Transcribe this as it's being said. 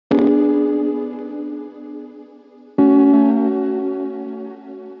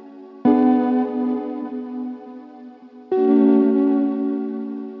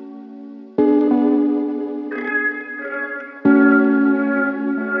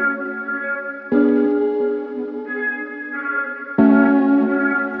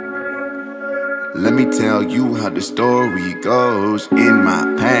Let me tell you how the story goes. In my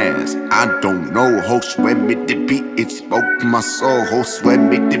past, I don't know. Ho, sweat me the beat, it spoke to my soul. Ho, sweat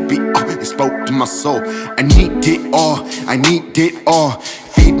me the beat, it spoke to my soul. I need it all, I need it all.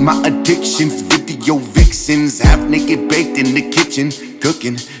 Feed my addictions, video vixens, half naked baked in the kitchen,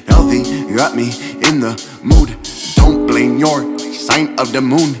 cooking healthy, got me in the mood. Don't blame your sign of the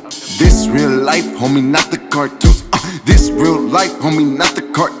moon. This real life, homie, not the cartoons. This real life, homie, not the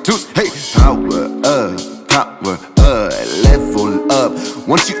cartoons. Hey, power up, level up.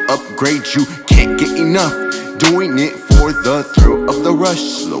 Once you upgrade, you can't get enough. Doing it for the thrill of the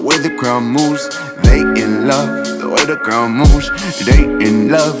rush. The way the crowd moves, they in love. The way the crowd moves, they in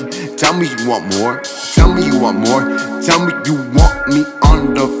love. Tell me you want more. Tell me you want more. Tell me you want me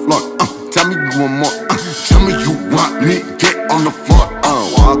on the floor. Tell me you want more. Tell me you want me. Get on the floor.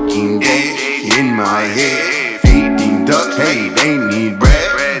 Walking dead in my head. Feeding ducks, hey, they need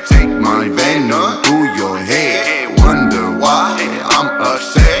bread. Take my venom through your head. Wonder why I'm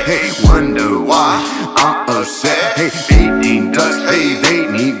upset. Hey, wonder why I'm upset. Hey, feeding ducks, hey, they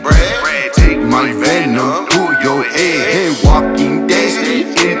need bread. Take my venom through your head. Hey, walking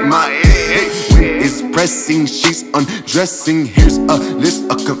dead in my head. When it's pressing, she's undressing. Here's a list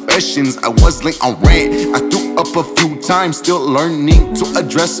of confessions. I was late on rant. I threw up a few times, still learning to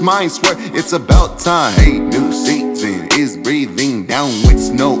address mine. Swear it's about time. Hey, new season is breathing down with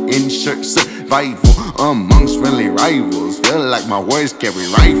snow in shirt. Survival amongst friendly rivals. Feel like my words carry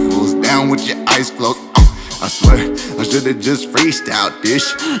rifles. Down with your eyes closed. I swear I should've just freestyled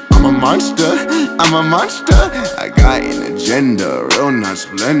this. I'm a monster, I'm a monster. I got an agenda, real not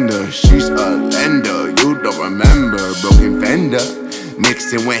splendor. She's a lender, you don't remember. Broken fender,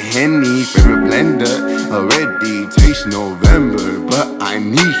 mixed in with Henny, favorite blender. Already taste November, but I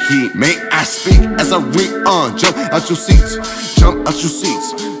need heat. May I speak as I read on? Jump out your seats, jump out your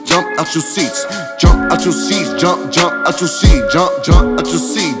seats, jump out your seats, jump out your seats, jump out your seat, jump out your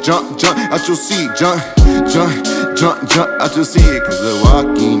seat, jump out your seat, jump out your seat. Cause the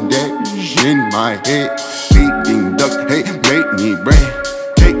walking dead in my head. Feeding ducks, hey, make me bread.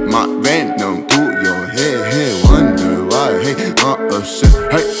 Take my venom through your head. Hey, wonder why, hey, upset,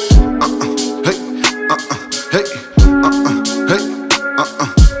 hey, hey, hey, hey,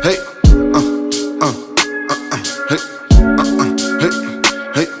 hey,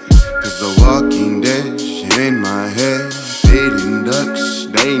 hey. Cause the walking dead in my head. Feeding ducks,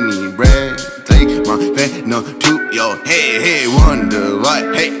 they need bread. Take my venom to your head. Hey, wonder why,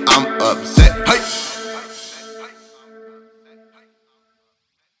 hey, I'm upset.